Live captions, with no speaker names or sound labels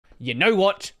you know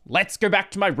what? Let's go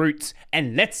back to my roots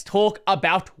and let's talk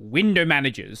about window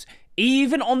managers.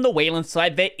 Even on the Wayland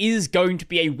side, there is going to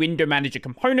be a window manager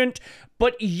component,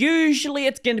 but usually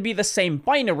it's going to be the same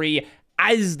binary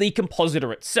as the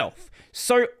compositor itself.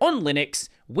 So on Linux,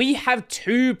 we have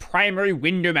two primary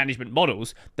window management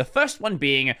models. The first one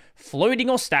being floating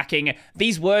or stacking.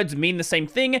 These words mean the same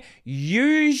thing.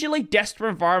 Usually desktop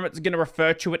environments are going to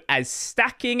refer to it as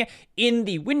stacking. In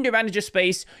the window manager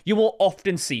space, you will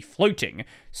often see floating.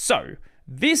 So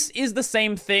this is the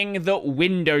same thing that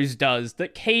Windows does,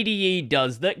 that KDE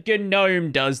does, that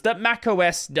GNOME does, that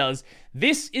macOS does.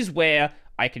 This is where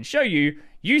I can show you,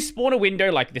 you spawn a window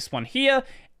like this one here,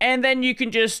 and then you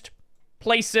can just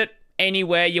place it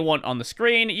anywhere you want on the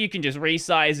screen. You can just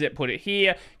resize it, put it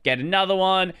here, get another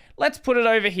one. Let's put it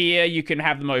over here. You can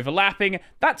have them overlapping.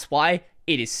 That's why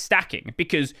it is stacking,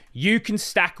 because you can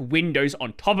stack windows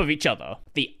on top of each other.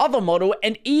 The other model,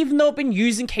 and even though I've been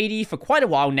using KDE for quite a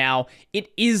while now,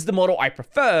 it is the model I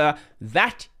prefer.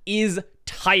 That is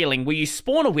tiling, where you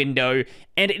spawn a window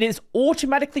and it is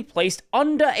automatically placed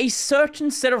under a certain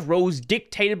set of rules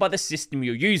dictated by the system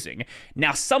you're using.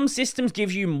 Now, some systems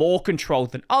give you more control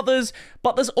than others,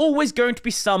 but there's always going to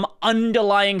be some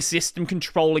underlying system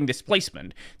controlling this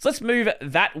placement. So let's move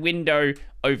that window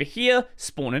over here,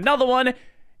 spawn another one,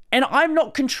 and I'm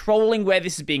not controlling where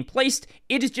this is being placed,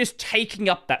 it is just taking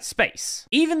up that space.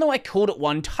 Even though I called it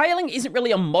one, tiling isn't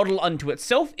really a model unto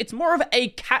itself, it's more of a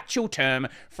catch-all term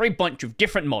for a bunch of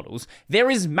different models.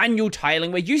 There is manual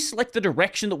tiling, where you select the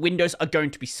direction that windows are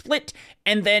going to be split,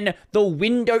 and then the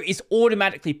window is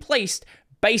automatically placed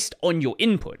based on your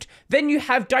input. Then you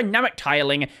have dynamic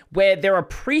tiling, where there are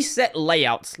preset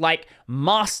layouts like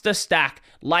master stack,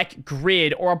 like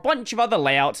grid, or a bunch of other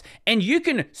layouts, and you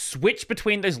can switch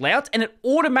between those layouts and it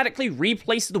automatically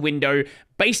replaces the window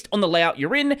based on the layout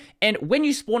you're in, and when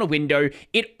you spawn a window,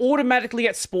 it automatically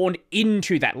gets spawned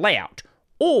into that layout.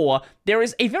 Or there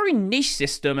is a very niche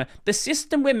system, the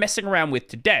system we're messing around with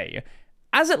today.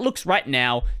 As it looks right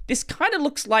now, this kind of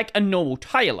looks like a normal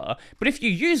tiler, but if you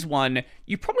use one,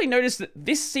 you probably notice that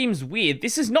this seems weird.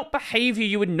 This is not behavior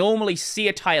you would normally see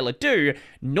a tiler do.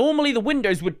 Normally the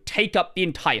windows would take up the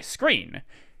entire screen.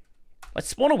 Let's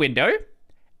spawn a window,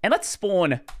 and let's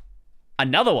spawn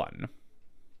another one,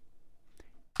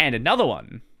 and another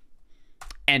one,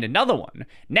 and another one.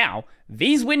 Now,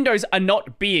 these windows are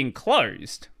not being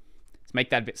closed. Let's make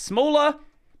that a bit smaller,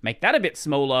 make that a bit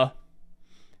smaller.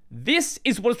 This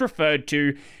is what is referred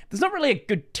to. There's not really a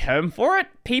good term for it.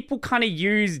 People kind of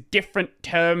use different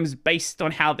terms based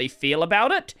on how they feel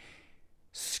about it.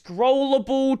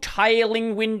 Scrollable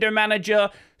tiling window manager,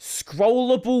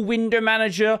 scrollable window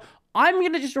manager. I'm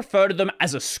going to just refer to them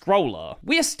as a scroller.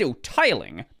 We are still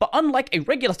tiling, but unlike a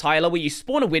regular tiler where you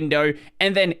spawn a window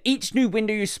and then each new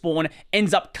window you spawn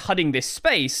ends up cutting this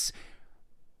space,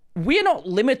 we're not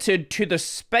limited to the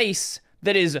space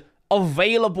that is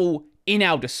available in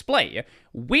our display.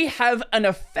 We have an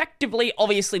effectively,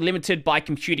 obviously limited by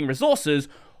computing resources,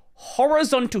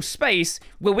 horizontal space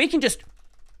where we can just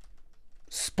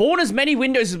spawn as many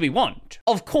windows as we want.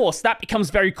 Of course, that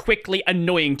becomes very quickly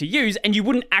annoying to use, and you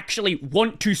wouldn't actually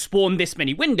want to spawn this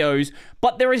many windows,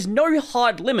 but there is no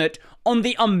hard limit on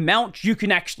the amount you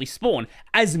can actually spawn.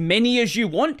 As many as you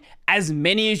want, as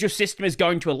many as your system is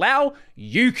going to allow,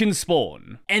 you can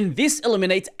spawn. And this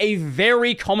eliminates a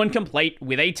very common complaint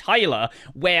with a tiler,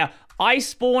 where I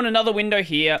spawn another window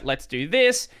here, let's do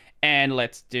this, and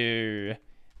let's do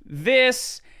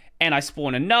this, and I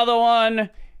spawn another one.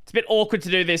 It's a bit awkward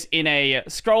to do this in a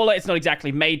scroller. It's not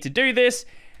exactly made to do this.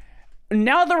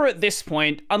 Now that we're at this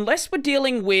point, unless we're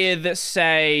dealing with,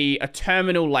 say, a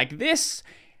terminal like this,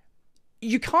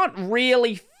 you can't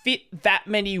really fit that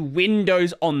many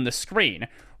windows on the screen.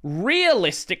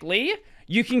 Realistically,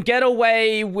 you can get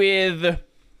away with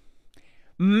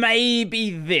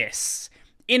maybe this.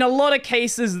 In a lot of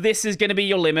cases, this is going to be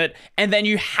your limit, and then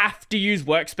you have to use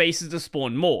workspaces to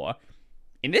spawn more.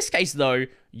 In this case, though,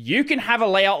 you can have a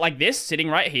layout like this sitting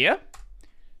right here,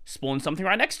 spawn something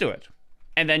right next to it,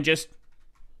 and then just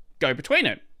go between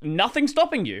it. Nothing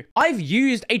stopping you. I've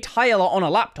used a tiler on a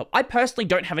laptop. I personally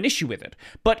don't have an issue with it,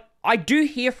 but I do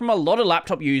hear from a lot of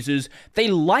laptop users, they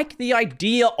like the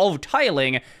idea of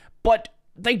tiling, but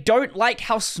they don't like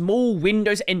how small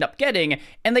windows end up getting,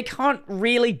 and they can't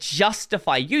really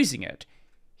justify using it.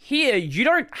 Here, you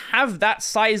don't have that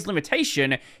size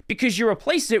limitation because you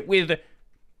replace it with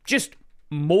just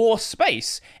more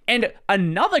space. And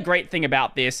another great thing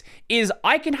about this is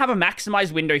I can have a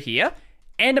maximized window here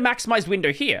and a maximized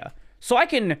window here. So I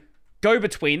can go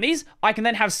between these. I can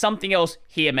then have something else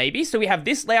here maybe. So we have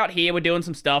this layout here, we're doing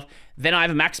some stuff. Then I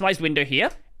have a maximized window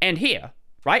here and here.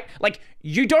 right? Like,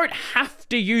 you don't have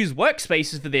to use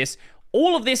workspaces for this.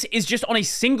 All of this is just on a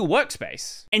single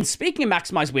workspace. And speaking of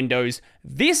maximize windows,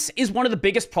 this is one of the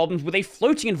biggest problems with a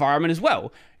floating environment as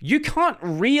well. You can't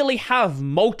really have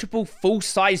multiple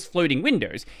full-size floating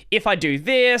windows. If I do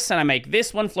this and I make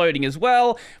this one floating as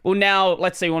well, well now,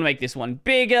 let's say we want to make this one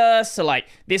bigger, so like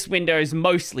this window is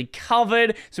mostly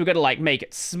covered, so we've got to like make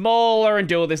it smaller and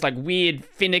do all this like weird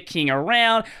finicking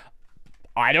around.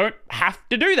 I don't have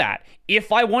to do that.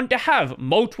 If I want to have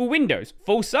multiple windows,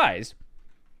 full size,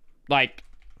 like,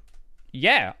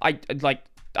 yeah,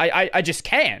 I just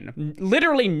can.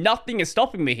 Literally nothing is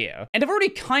stopping me here. And I've already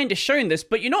kind of shown this,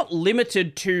 but you're not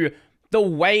limited to the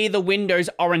way the windows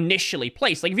are initially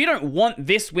placed. Like, if you don't want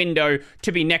this window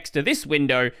to be next to this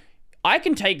window, I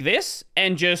can take this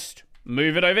and just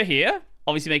move it over here.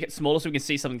 Obviously make it smaller so we can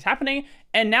see something's happening.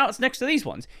 And now it's next to these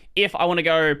ones. If I want to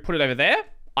go put it over there,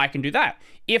 I can do that.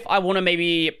 If I want to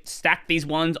maybe stack these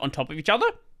ones on top of each other,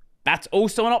 that's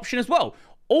also an option as well.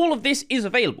 All of this is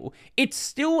available. It's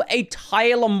still a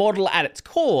tiler model at its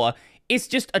core. It's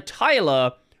just a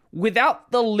tiler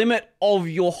without the limit of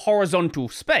your horizontal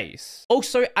space.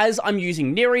 Also, as I'm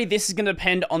using Niri, this is going to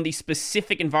depend on the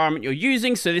specific environment you're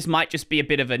using, so this might just be a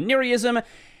bit of a Niriism.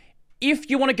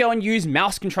 If you want to go and use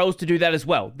mouse controls to do that as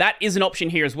well, that is an option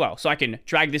here as well. So I can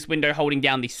drag this window holding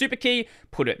down the super key,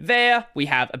 put it there. We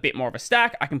have a bit more of a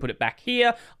stack. I can put it back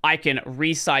here. I can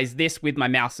resize this with my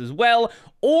mouse as well.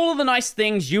 All of the nice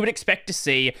things you would expect to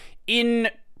see in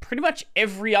pretty much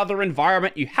every other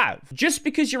environment you have. Just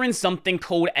because you're in something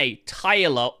called a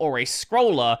tiler or a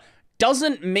scroller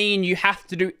doesn't mean you have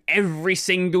to do every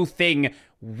single thing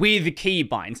with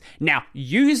keybinds. Now,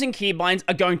 using keybinds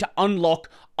are going to unlock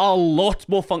a lot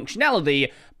more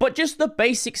functionality, but just the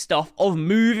basic stuff of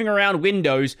moving around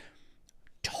windows,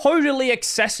 totally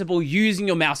accessible using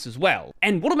your mouse as well.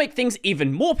 And what'll make things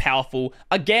even more powerful,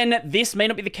 again, this may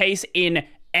not be the case in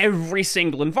every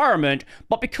single environment,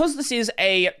 but because this is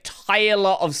a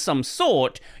tiler of some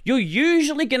sort, you're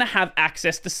usually going to have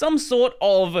access to some sort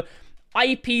of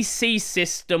IPC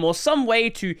system or some way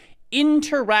to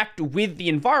interact with the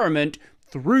environment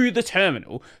through the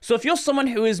terminal. So if you're someone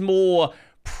who is more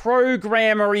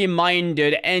programmery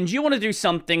minded and you want to do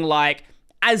something like,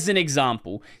 as an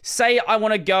example, say I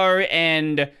want to go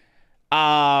and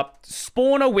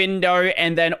spawn a window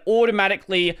and then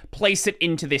automatically place it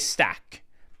into this stack.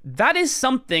 That is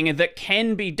something that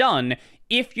can be done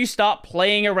if you start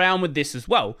playing around with this as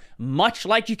well, much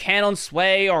like you can on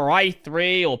Sway or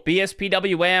i3 or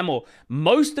BSPWM or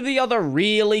most of the other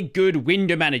really good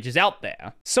window managers out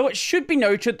there. So it should be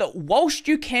noted that whilst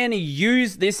you can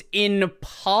use this in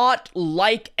part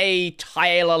like a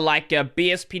tiler, like a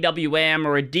BSPWM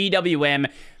or a DWM,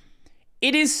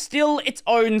 it is still its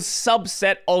own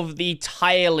subset of the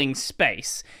tiling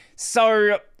space.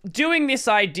 So doing this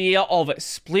idea of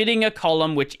splitting a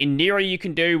column, which in Niri you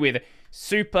can do with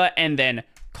super and then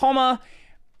comma,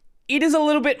 it is a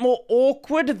little bit more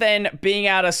awkward than being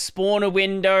able to spawn a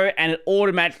window and it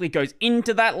automatically goes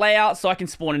into that layout. So I can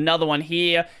spawn another one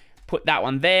here, put that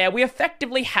one there. We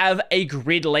effectively have a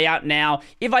grid layout now.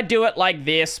 If I do it like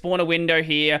this, spawn a window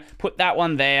here, put that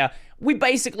one there, we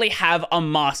basically have a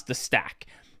master stack.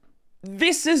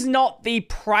 This is not the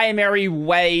primary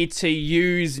way to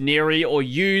use Niri or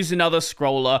use another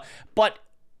scroller, but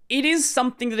it is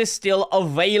something that is still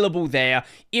available there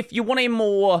if you want a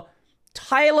more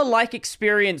tiler-like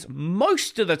experience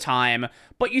most of the time,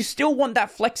 but you still want that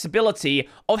flexibility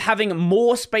of having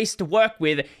more space to work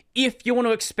with if you want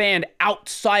to expand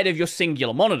outside of your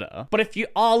singular monitor. But if you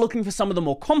are looking for some of the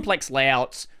more complex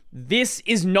layouts, this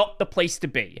is not the place to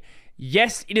be.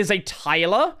 Yes, it is a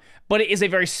tiler, but it is a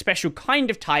very special kind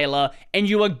of tiler, and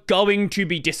you are going to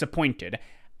be disappointed.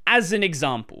 As an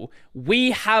example,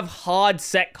 we have hard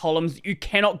set columns that you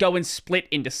cannot go and split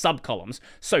into subcolumns.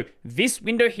 So this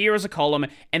window here is a column,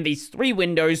 and these three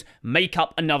windows make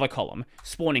up another column.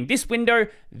 Spawning this window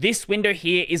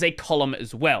here is a column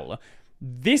as well.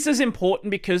 This is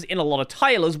important because in a lot of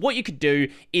tilers, what you could do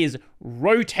is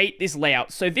rotate this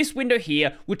layout. So this window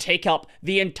here would take up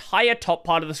the entire top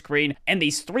part of the screen, and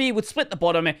these three would split the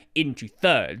bottom into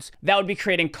thirds. That would be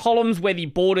creating columns where the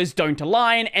borders don't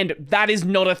align, and that is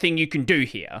not a thing you can do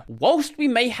here. Whilst we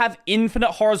may have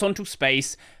infinite horizontal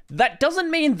space, that doesn't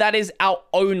mean that is our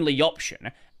only option.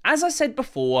 As I said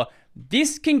before,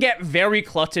 this can get very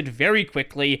cluttered very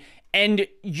quickly, and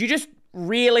you just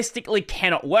realistically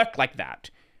cannot work like that.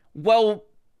 Well,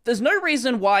 there's no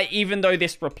reason why, even though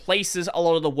this replaces a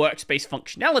lot of the workspace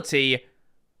functionality,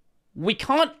 we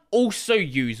can't also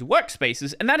use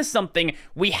workspaces, and that is something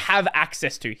we have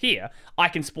access to here. I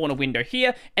can spawn a window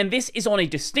here, and this is on a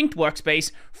distinct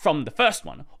workspace from the first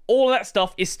one. All that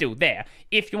stuff is still there.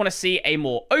 If you want to see a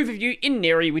more overview in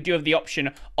Niri, we do have the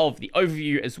option of the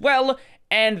overview as well,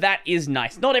 and that is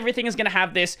nice. Not everything is going to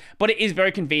have this, but it is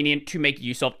very convenient to make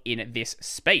use of in this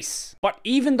space. But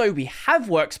even though we have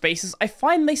workspaces, I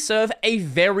find they serve a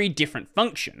very different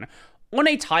function. On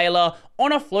a tiler,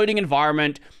 on a floating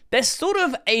environment, there's sort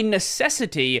of a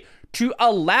necessity to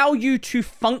allow you to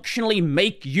functionally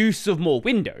make use of more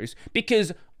windows,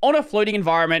 because on a floating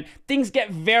environment, things get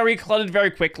very cluttered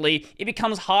very quickly, it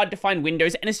becomes hard to find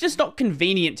windows, and it's just not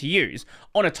convenient to use.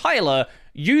 On a tiler,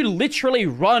 you literally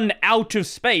run out of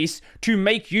space to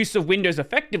make use of windows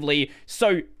effectively,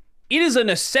 so it is a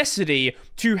necessity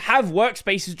to have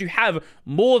workspaces to have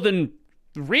more than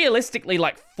realistically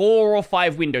like 4 or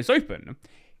 5 windows open.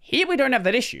 Here we don't have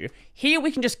that issue. Here we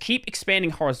can just keep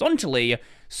expanding horizontally,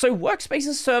 so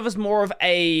workspaces serve as more of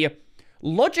a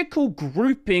logical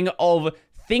grouping of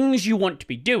things you want to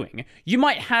be doing. You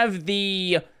might have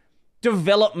the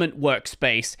development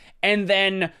workspace, and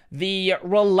then the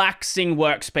relaxing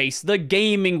workspace, the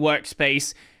gaming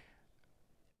workspace,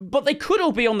 but they could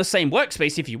all be on the same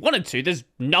workspace if you wanted to. There's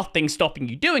nothing stopping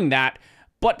you doing that.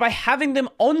 But by having them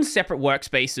on separate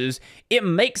workspaces, it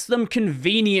makes them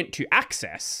convenient to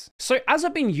access. So as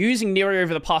I've been using Niri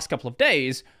over the past couple of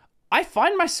days, I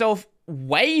find myself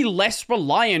way less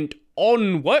reliant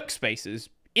on workspaces.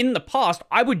 In the past,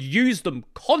 I would use them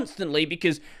constantly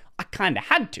because I kind of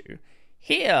had to.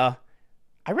 Here,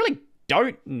 I really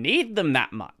don't need them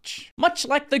that much. Much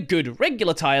like the good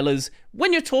regular tilers,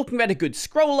 when you're talking about a good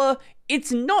scroller,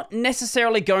 it's not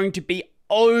necessarily going to be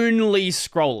only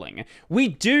scrolling. We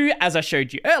do, as I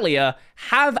showed you earlier,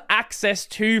 have access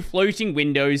to floating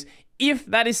windows if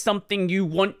that is something you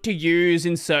want to use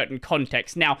in certain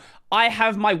contexts. Now, I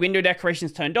have my window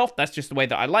decorations turned off. That's just the way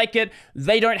that I like it.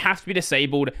 They don't have to be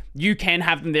disabled. You can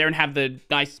have them there and have the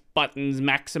nice buttons,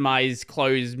 maximize,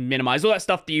 close, minimize, all that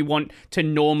stuff that you want to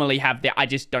normally have there. I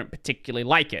just don't particularly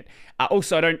like it.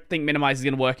 Also, I don't think minimize is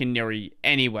going to work in Niri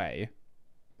anyway.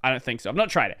 I don't think so. I've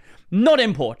not tried it. Not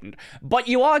important. But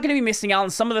you are going to be missing out on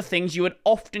some of the things you would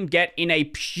often get in a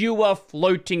pure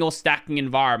floating or stacking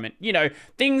environment. You know,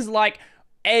 things like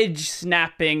edge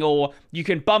snapping, or you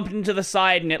can bump it into the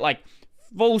side and it like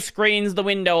full screens the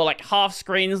window or like half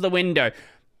screens the window.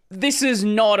 This is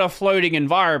not a floating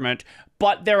environment,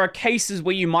 but there are cases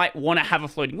where you might want to have a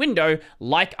floating window,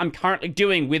 like I'm currently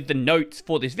doing with the notes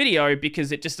for this video,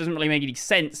 because it just doesn't really make any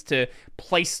sense to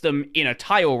place them in a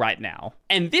tile right now.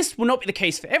 And this will not be the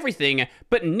case for everything,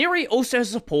 but Niri also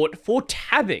has support for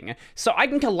tabbing. So I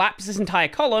can collapse this entire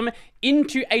column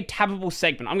into a tabbable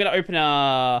segment. I'm going to open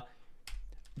a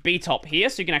B-top here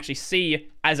so you can actually see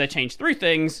as I change through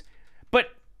things. But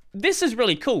this is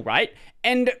really cool, right?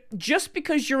 And just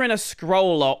because you're in a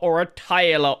scroller or a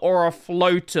tiler or a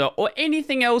floater or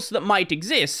anything else that might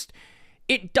exist,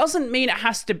 it doesn't mean it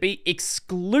has to be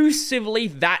exclusively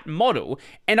that model.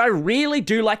 And I really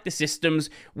do like the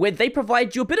systems where they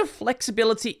provide you a bit of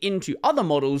flexibility into other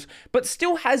models, but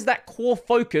still has that core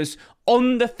focus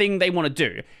on the thing they want to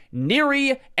do.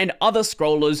 Niri and other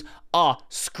scrollers are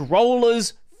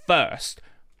scrollers first.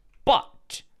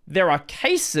 But there are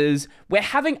cases where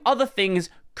having other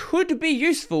things could be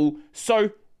useful,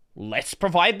 so let's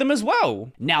provide them as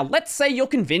well. Now, let's say you're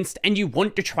convinced and you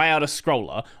want to try out a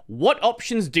scroller. What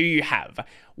options do you have?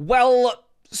 Well,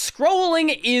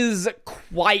 scrolling is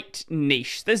quite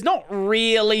niche. There's not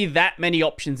really that many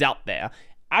options out there.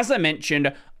 As I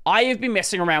mentioned, I have been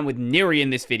messing around with Niri in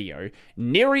this video.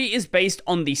 Niri is based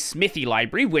on the Smithy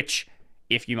library, which,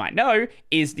 if you might know,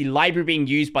 is the library being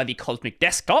used by the Cosmic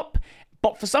Desktop,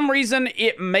 but for some reason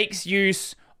it makes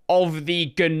use of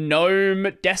the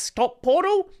GNOME desktop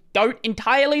portal. Don't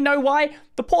entirely know why.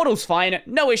 The portal's fine,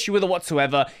 no issue with it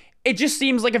whatsoever. It just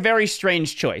seems like a very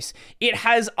strange choice. It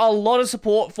has a lot of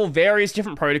support for various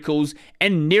different protocols,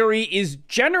 and Niri is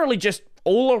generally just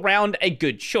all around a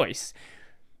good choice.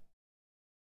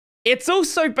 It's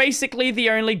also basically the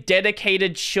only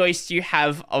dedicated choice you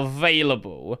have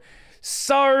available.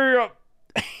 So,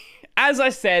 as I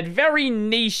said, very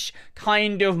niche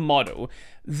kind of model.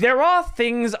 There are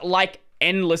things like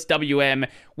Endless WM,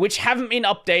 which haven't been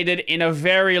updated in a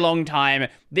very long time.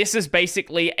 This is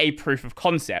basically a proof of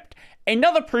concept.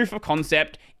 Another proof of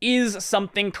concept is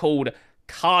something called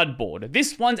Cardboard.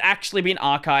 This one's actually been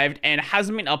archived and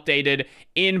hasn't been updated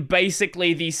in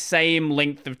basically the same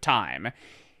length of time.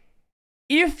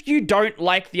 If you don't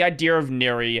like the idea of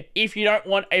Niri, if you don't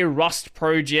want a Rust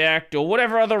project, or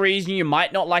whatever other reason you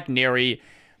might not like Niri,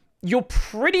 you're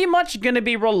pretty much going to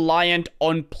be reliant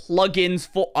on plugins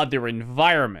for other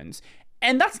environments.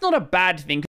 And that's not a bad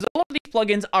thing, because a lot of these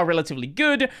plugins are relatively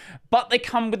good, but they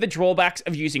come with the drawbacks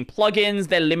of using plugins.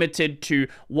 They're limited to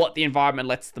what the environment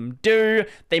lets them do.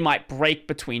 They might break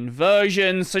between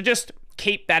versions, so just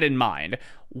keep that in mind.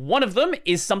 One of them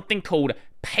is something called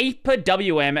Paper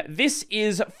WM. This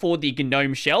is for the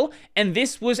GNOME shell, and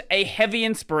this was a heavy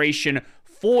inspiration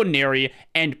for Niri,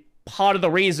 and part of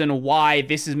the reason why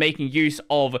this is making use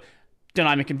of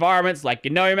dynamic environments like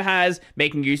GNOME has,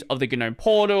 making use of the GNOME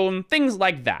portal, and things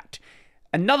like that.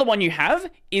 Another one you have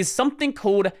is something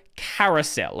called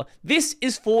Carousel. This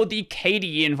is for the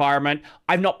KDE environment.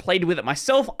 I've not played with it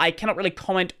myself. I cannot really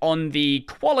comment on the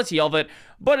quality of it,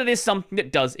 but it is something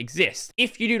that does exist.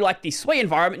 If you do like the Sway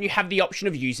environment, you have the option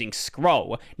of using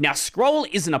Scroll. Now, Scroll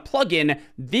isn't a plugin.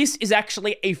 This is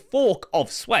actually a fork of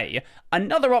Sway.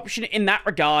 Another option in that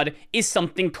regard is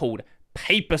something called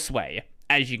Paper Sway.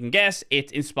 As you can guess,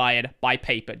 it's inspired by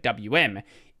Paper WM.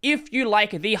 If you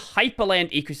like the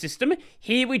Hyperland ecosystem,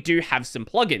 here we do have some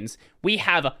plugins. We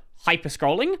have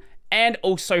Hyperscrolling and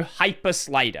also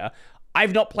Hyperslider.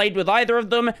 I've not played with either of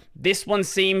them. This one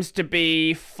seems to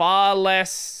be far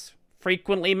less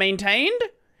frequently maintained.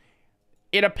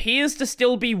 It appears to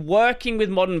still be working with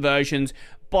modern versions,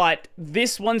 but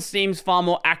this one seems far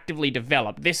more actively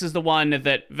developed. This is the one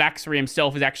that Vaxery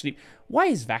himself is actually... Why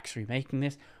is Vaxery making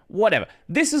this? Whatever.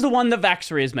 This is the one that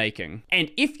Vaxery is making. And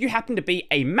if you happen to be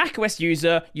a macOS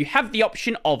user, you have the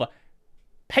option of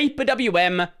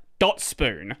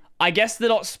paperwm.spoon. I guess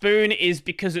the .spoon is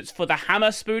because it's for the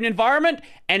Hammer Spoon environment,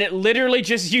 and it literally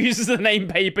just uses the name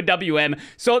PaperWM,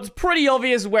 so it's pretty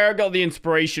obvious where it got the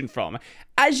inspiration from.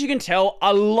 As you can tell,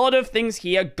 a lot of things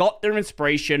here got their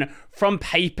inspiration from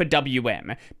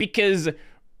PaperWM, because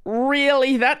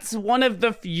really, that's one of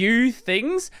the few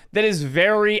things that is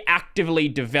very actively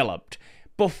developed.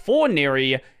 Before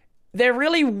Niri, there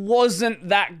really wasn't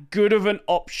that good of an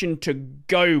option to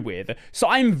go with. So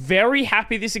I'm very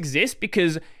happy this exists,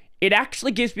 because it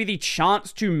actually gives me the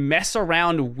chance to mess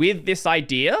around with this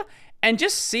idea and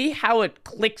just see how it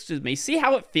clicks with me, see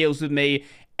how it feels with me,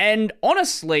 and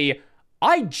honestly,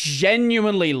 I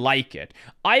genuinely like it.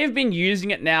 I have been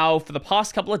using it now for the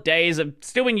past couple of days. I've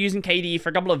still been using KDE for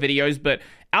a couple of videos, but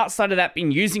outside of that,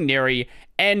 been using Niri,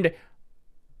 and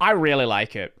I really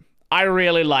like it. I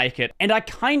really like it. And I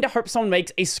kind of hope someone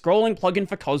makes a scrolling plugin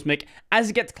for Cosmic as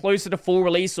it gets closer to full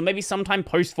release, or maybe sometime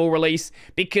post-full release,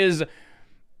 because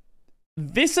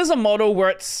this is a model where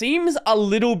it seems a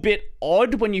little bit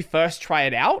odd when you first try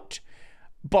it out,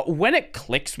 but when it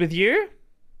clicks with you,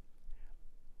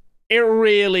 it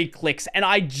really clicks, and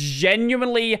I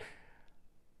genuinely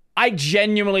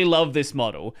love this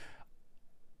model.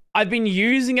 I've been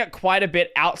using it quite a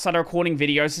bit outside of recording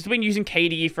videos. I've been using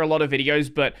KDE for a lot of videos,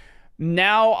 but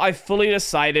now I've fully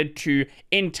decided to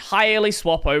entirely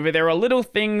swap over. There are little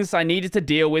things I needed to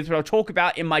deal with, which I'll talk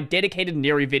about in my dedicated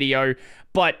Niri video,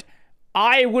 but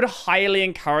I would highly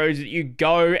encourage that you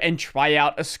go and try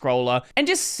out a scroller and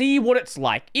just see what it's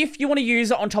like. If you want to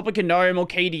use it on top of GNOME or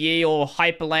KDE or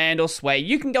Hyperland or Sway,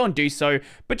 you can go and do so,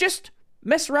 but just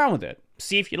mess around with it.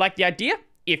 See if you like the idea.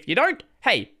 If you don't,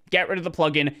 hey, get rid of the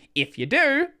plugin. If you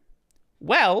do,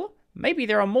 well, maybe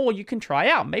there are more you can try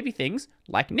out. Maybe things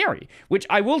like Niri, which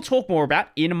I will talk more about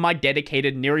in my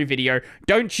dedicated Niri video.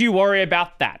 Don't you worry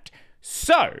about that.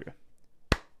 So,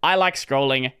 I like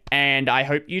scrolling, and I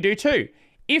hope you do too.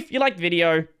 If you like the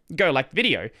video, go like the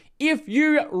video. If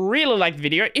you really like the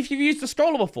video, if you've used the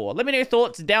scroller before, let me know your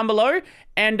thoughts down below,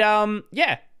 and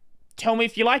yeah, tell me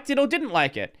if you liked it or didn't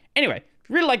like it. Anyway, if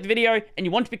you really like the video, and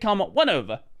you want to become one of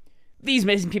these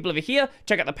amazing people over here,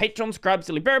 check out the Patreon, subscribe,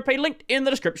 Silly Bear Pay, linked in the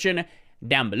description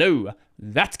down below.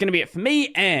 That's gonna be it for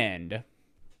me, and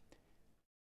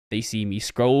they see me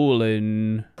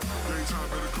scrolling.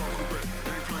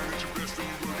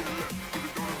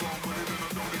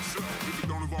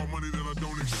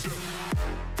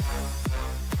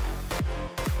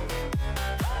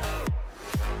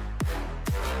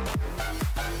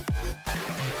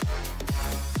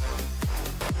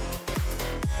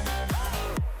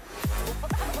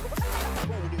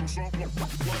 Something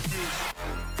like this.